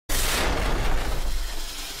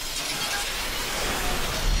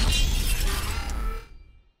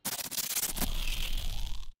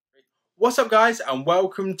What's up guys, and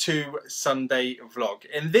welcome to Sunday Vlog.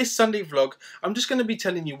 In this Sunday Vlog I'm just going to be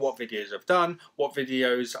telling you what videos I've done, what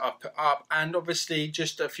videos I've put up, and obviously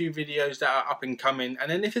just a few videos that are up and coming,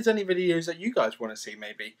 and then if there's any videos that you guys want to see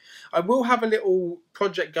maybe. I will have a little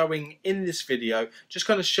project going in this video, just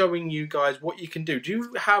kind of showing you guys what you can do. Do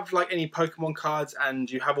you have like any Pokemon cards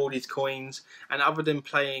and you have all these coins, and other than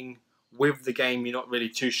playing with the game you're not really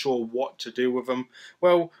too sure what to do with them?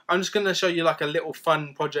 Well, I'm just going to show you like a little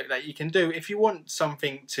fun project that you can do if you want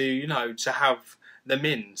something to, you know, to have them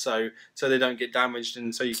in so they don't get damaged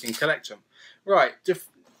and so you can collect them. Right,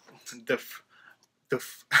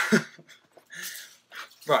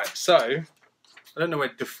 right, so I don't know where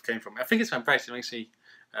duff came from. I think it's my face. It makes me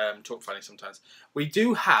talk funny sometimes. We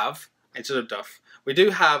do have, instead of duff, we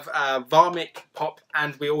do have Varmic Pop,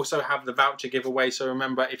 and we also have the voucher giveaway. So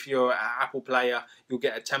remember, if you're an Apple player, you'll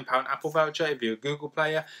get a £10 Apple voucher. If you're a Google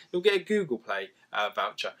player, you'll get a Google Play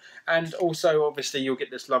voucher. And also, obviously, you'll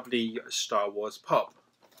get this lovely Star Wars Pop.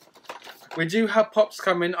 We do have pops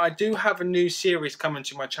coming. I do have a new series coming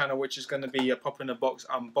to my channel, which is going to be a pop in a box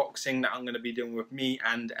unboxing that I'm going to be doing with me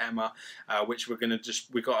and Emma, which we're going to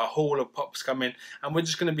we got a haul of pops coming, and we're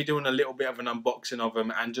just going to be doing a little bit of an unboxing of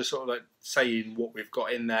them and just sort of like saying what we've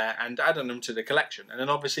got in there and adding them to the collection. And then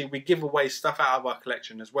obviously we give away stuff out of our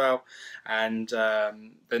collection as well, and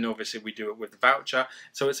then obviously we do it with the voucher,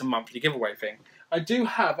 so it's a monthly giveaway thing. I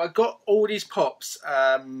got all these pops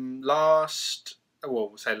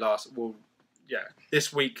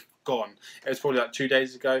this week gone. It was probably like 2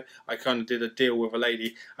 days ago. I kind of did a deal with a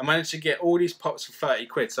lady. I managed to get all these pops for 30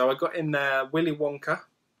 quid. So I got in there Willy Wonka.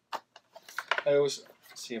 I also,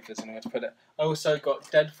 let's see if there's anywhere to put it. I also got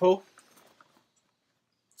Deadpool,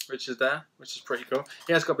 which is there, which is pretty cool.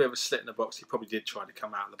 He has got a bit of a slit in the box. He probably did try to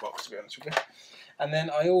come out of the box, to be honest with you. And then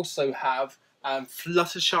I also have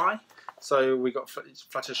Fluttershy. So we got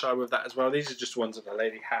Fluttershy with that as well. These are just ones that the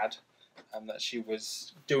lady had, that she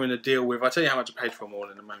was doing a deal with. I'll tell you how much I paid for them all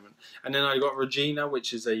in a moment. And then I got Regina,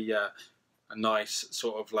 which is a nice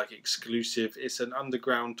sort of like exclusive. It's an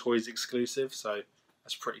Underground Toys exclusive, so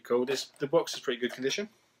that's pretty cool. The box is pretty good condition.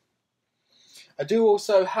 I do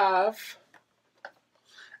also have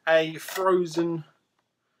a Frozen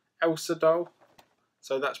Elsa doll,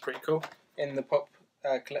 so that's pretty cool in the pop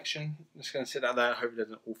collection. I'm just going to sit that there and hope it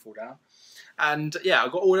doesn't all fall down. And yeah, I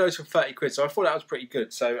got all those for 30 quid, so I thought that was pretty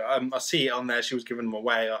good. So I see it on there, she was giving them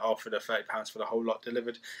away. I offered her £30 for the whole lot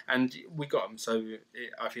delivered, and we got them. So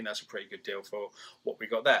I think that's a pretty good deal for what we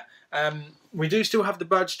got there. We do still have the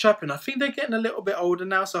birds chirping. I think they're getting a little bit older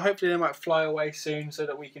now, so hopefully they might fly away soon so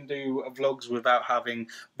that we can do vlogs without having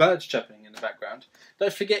birds chirping in the background.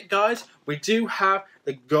 Don't forget guys, we do have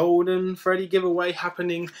the Golden Freddy giveaway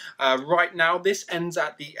happening right now. This ends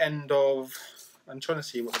at the end of, I'm trying to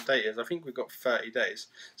see what the date is. I think we've got 30 days.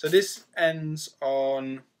 So this ends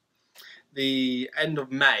on the end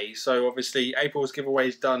of May. So obviously April's giveaway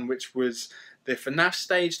is done, which was the FNAF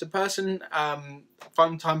stage. The person,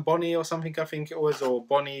 Funtime Bonnie or something I think it was, or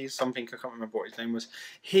Bonnie something, I can't remember what his name was.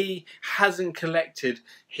 He hasn't collected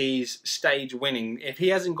his stage winning. If he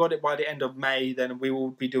hasn't got it by the end of May, then we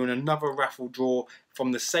will be doing another raffle draw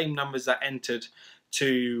from the same numbers that entered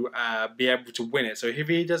to be able to win it. So if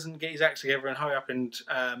he doesn't get his act together and hurry up and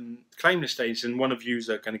claim the stage, then one of you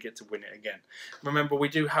are going to get to win it again. Remember, we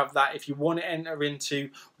do have that. If you want to enter into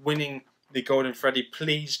winning the Golden Freddy,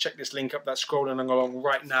 please check this link up that's scrolling along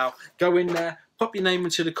right now. Go in there, pop your name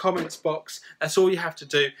into the comments box. That's all you have to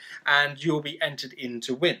do, and you'll be entered in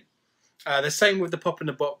to win. The same with the pop in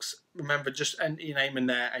the box. Remember, just enter your name in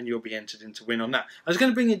there and you'll be entered in to win on that. I was going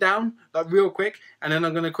to bring you down like real quick, and then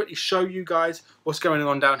I'm going to quickly show you guys what's going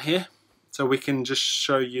on down here, so we can just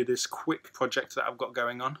show you this quick project that I've got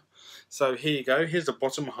going on. So here you go. Here's the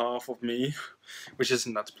bottom half of me, which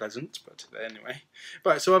isn't that pleasant, but anyway.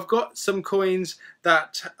 Right, so I've got some coins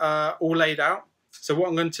that are all laid out. So what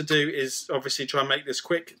I'm going to do is obviously try and make this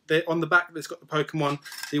quick. On the back, it's got the Pokemon.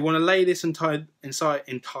 So you want to lay this inside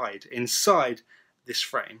this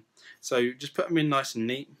frame. So just put them in nice and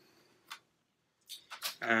neat.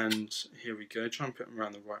 And here we go. Try and put them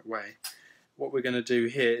around the right way. What we're going to do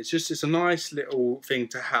here is it's a nice little thing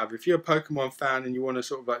to have. If you're a Pokemon fan and you want to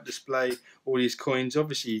sort of like display all these coins,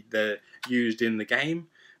 obviously they're used in the game.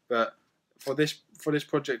 But for this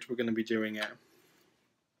project, we're going to be doing it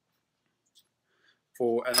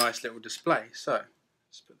for a nice little display. So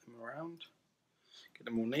let's put them around, get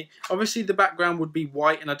them all neat. Obviously the background would be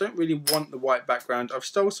white, and I don't really want the white background. I've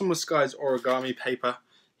stole some of Sky's origami paper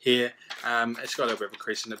here. It's got a little bit of a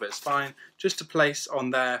crease in it, but it's fine. Just to place on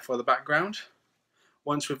there for the background.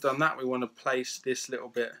 Once we've done that, we want to place this little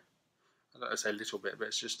bit, I don't say little bit, but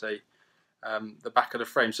it's just a the back of the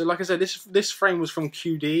frame. So like I said, this frame was from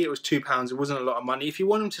QD. It was £2. It wasn't a lot of money. If you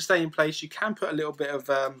want them to stay in place, you can put a little bit of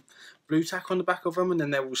blue tack on the back of them, and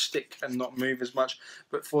then they will stick and not move as much.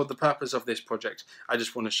 But for the purpose of this project, I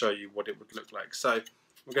just want to show you what it would look like. So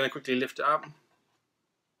we're going to quickly lift it up.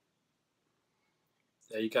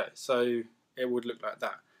 There you go. So it would look like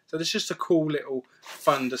that. So this is just a cool little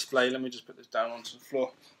fun display. Let me just put this down onto the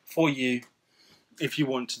floor for you, if you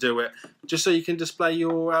want to do it, just so you can display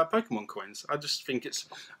your Pokemon coins. I think it's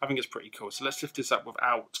pretty cool. So let's lift this up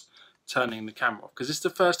without turning the camera off, because it's the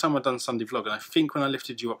first time I've done Sunday vlog, and I think when I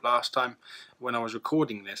lifted you up last time when I was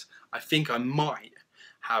recording this, I think I might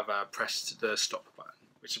have pressed the stop button,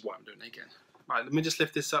 which is what I'm doing again. Right, let me just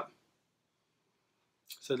lift this up.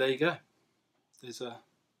 So there you go. There's a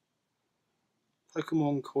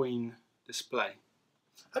Pokemon coin display.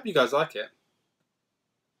 Hope you guys like it.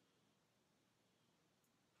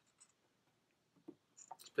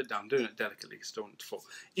 Put down, doing it delicately, still don't want it to fall.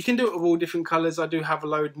 You can do it with all different colours. I do have a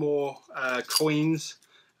load more coins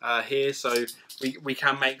here, so we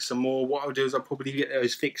can make some more. What I'll do is I'll probably get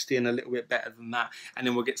those fixed in a little bit better than that, and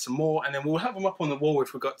then we'll get some more, and then we'll have them up on the wall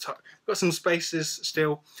if we've got some spaces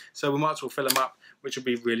still, so we might as well fill them up, which will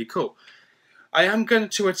be really cool. I am going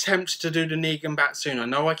to attempt to do the Negan bat soon. I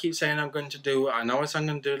know I keep saying I'm going to do it. I know I'm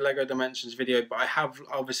going to do a Lego Dimensions video, but I have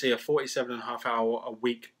obviously a 47.5 hour a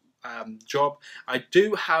week job. I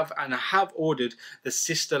do have, and I have ordered the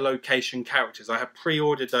sister location characters. I have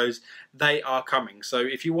pre-ordered those. They are coming. So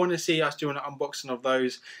if you want to see us doing an unboxing of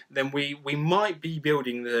those, then we might be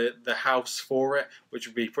building the house for it, which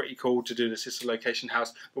would be pretty cool to do the sister location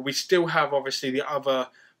house. But we still have obviously the other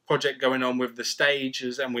project going on with the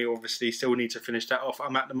stages, and we obviously still need to finish that off.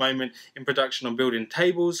 I'm at the moment in production on building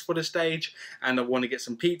tables for the stage, and I want to get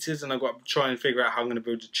some pizzas, and I've got to try and figure out how I'm going to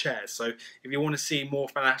build the chairs. So if you want to see more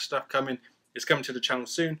FNAF stuff coming, it's coming to the channel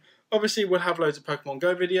soon. Obviously we'll have loads of Pokemon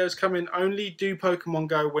Go videos coming. Only do Pokemon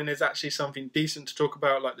Go when there's actually something decent to talk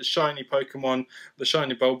about, like the shiny Pokemon, the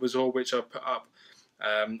shiny Bulbasaur, which I've put up.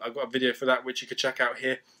 I've got a video for that which you could check out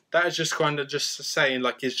here. That is just kind of just saying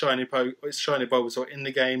like his shiny Bulbasaur in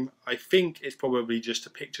the game. I think it's probably just a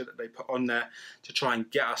picture that they put on there to try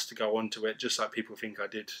and get us to go onto it, just like people think I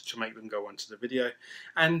did to make them go onto the video.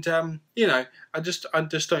 And you know, I just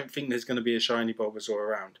don't think there's going to be a shiny Bulbasaur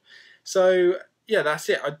around. So yeah, that's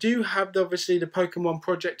it. I do have obviously the Pokemon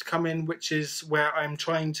project coming, which is where I'm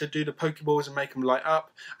trying to do the Pokeballs and make them light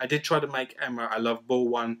up. I did try to make Emma I Love Ball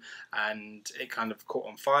one, and it kind of caught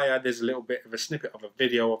on fire. There's a little bit of a snippet of a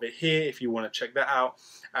video of it here if you want to check that out,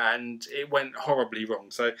 and it went horribly wrong.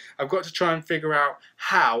 So I've got to try and figure out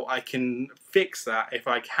how I can fix that if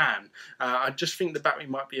I can. I just think the battery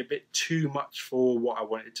might be a bit too much for what I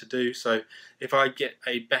wanted to do. So if I get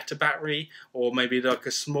a better battery, or maybe like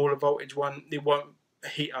a smaller voltage one, it won't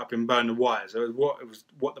heat up and burn the wires.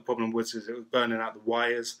 What the problem was is it was burning out the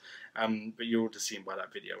wires, but you'll just see by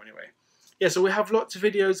that video anyway. Yeah, so we have lots of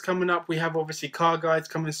videos coming up. We have obviously car guides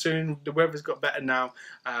coming soon. The weather's got better now.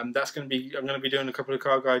 That's going to be, I'm going to be doing a couple of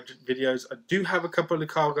car guide videos. I do have a couple of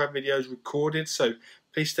car guide videos recorded, so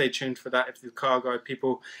please stay tuned for that if the car guide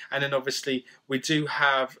people. And then obviously we do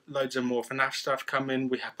have loads of more FNAF stuff coming.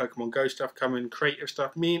 We have Pokemon Go stuff coming, creative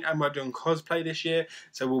stuff. Me and Emma are doing cosplay this year,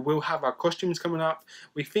 so we will have our costumes coming up.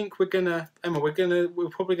 We think we're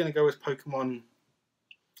probably gonna go as Pokemon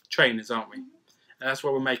trainers, aren't we? And that's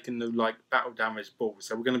why we're making the like battle damage balls.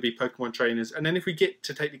 So we're going to be Pokemon trainers, and then if we get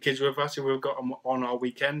to take the kids with us, if we've got them on our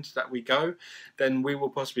weekend that we go, then we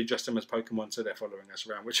will possibly dress them as Pokemon, so they're following us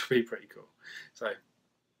around, which will be pretty cool. So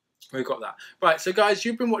we've got that. Right, so guys,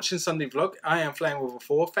 you've been watching Sunday Vlog. I am Flame with a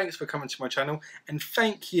 4. Thanks for coming to my channel, and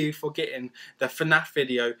thank you for getting the FNAF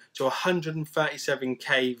video to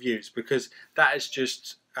 137k views, because that is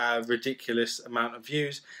just a ridiculous amount of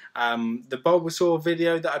views. The Bulbasaur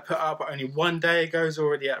video that I put up only one day ago is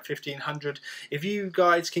already at 1500. If you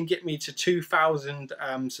guys can get me to 2000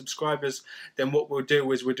 subscribers, then what we'll do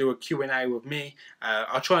is we'll do a Q&A with me.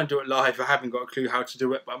 I'll try and do it live. I haven't got a clue how to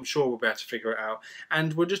do it, but I'm sure we'll be able to figure it out.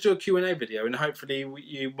 And we'll just do a Q&A video, and hopefully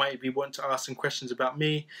you maybe want to ask some questions about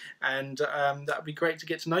me, and that would be great to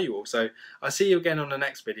get to know you all. So I'll see you again on the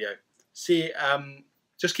next video. See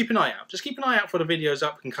just keep an eye out. Just keep an eye out for the videos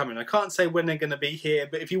up and coming. I can't say when they're going to be here,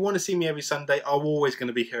 but if you want to see me every Sunday, I'm always going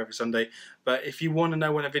to be here every Sunday. But if you want to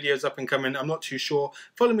know when a video's up and coming, I'm not too sure.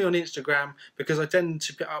 Follow me on Instagram, because I tend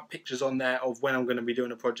to put up pictures on there of when I'm going to be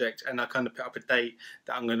doing a project, and I kind of put up a date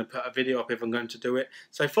that I'm going to put a video up if I'm going to do it.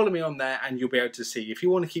 So follow me on there, and you'll be able to see. If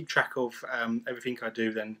you want to keep track of everything I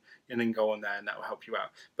do, then go on there, and that will help you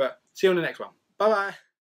out. But see you on the next one. Bye bye.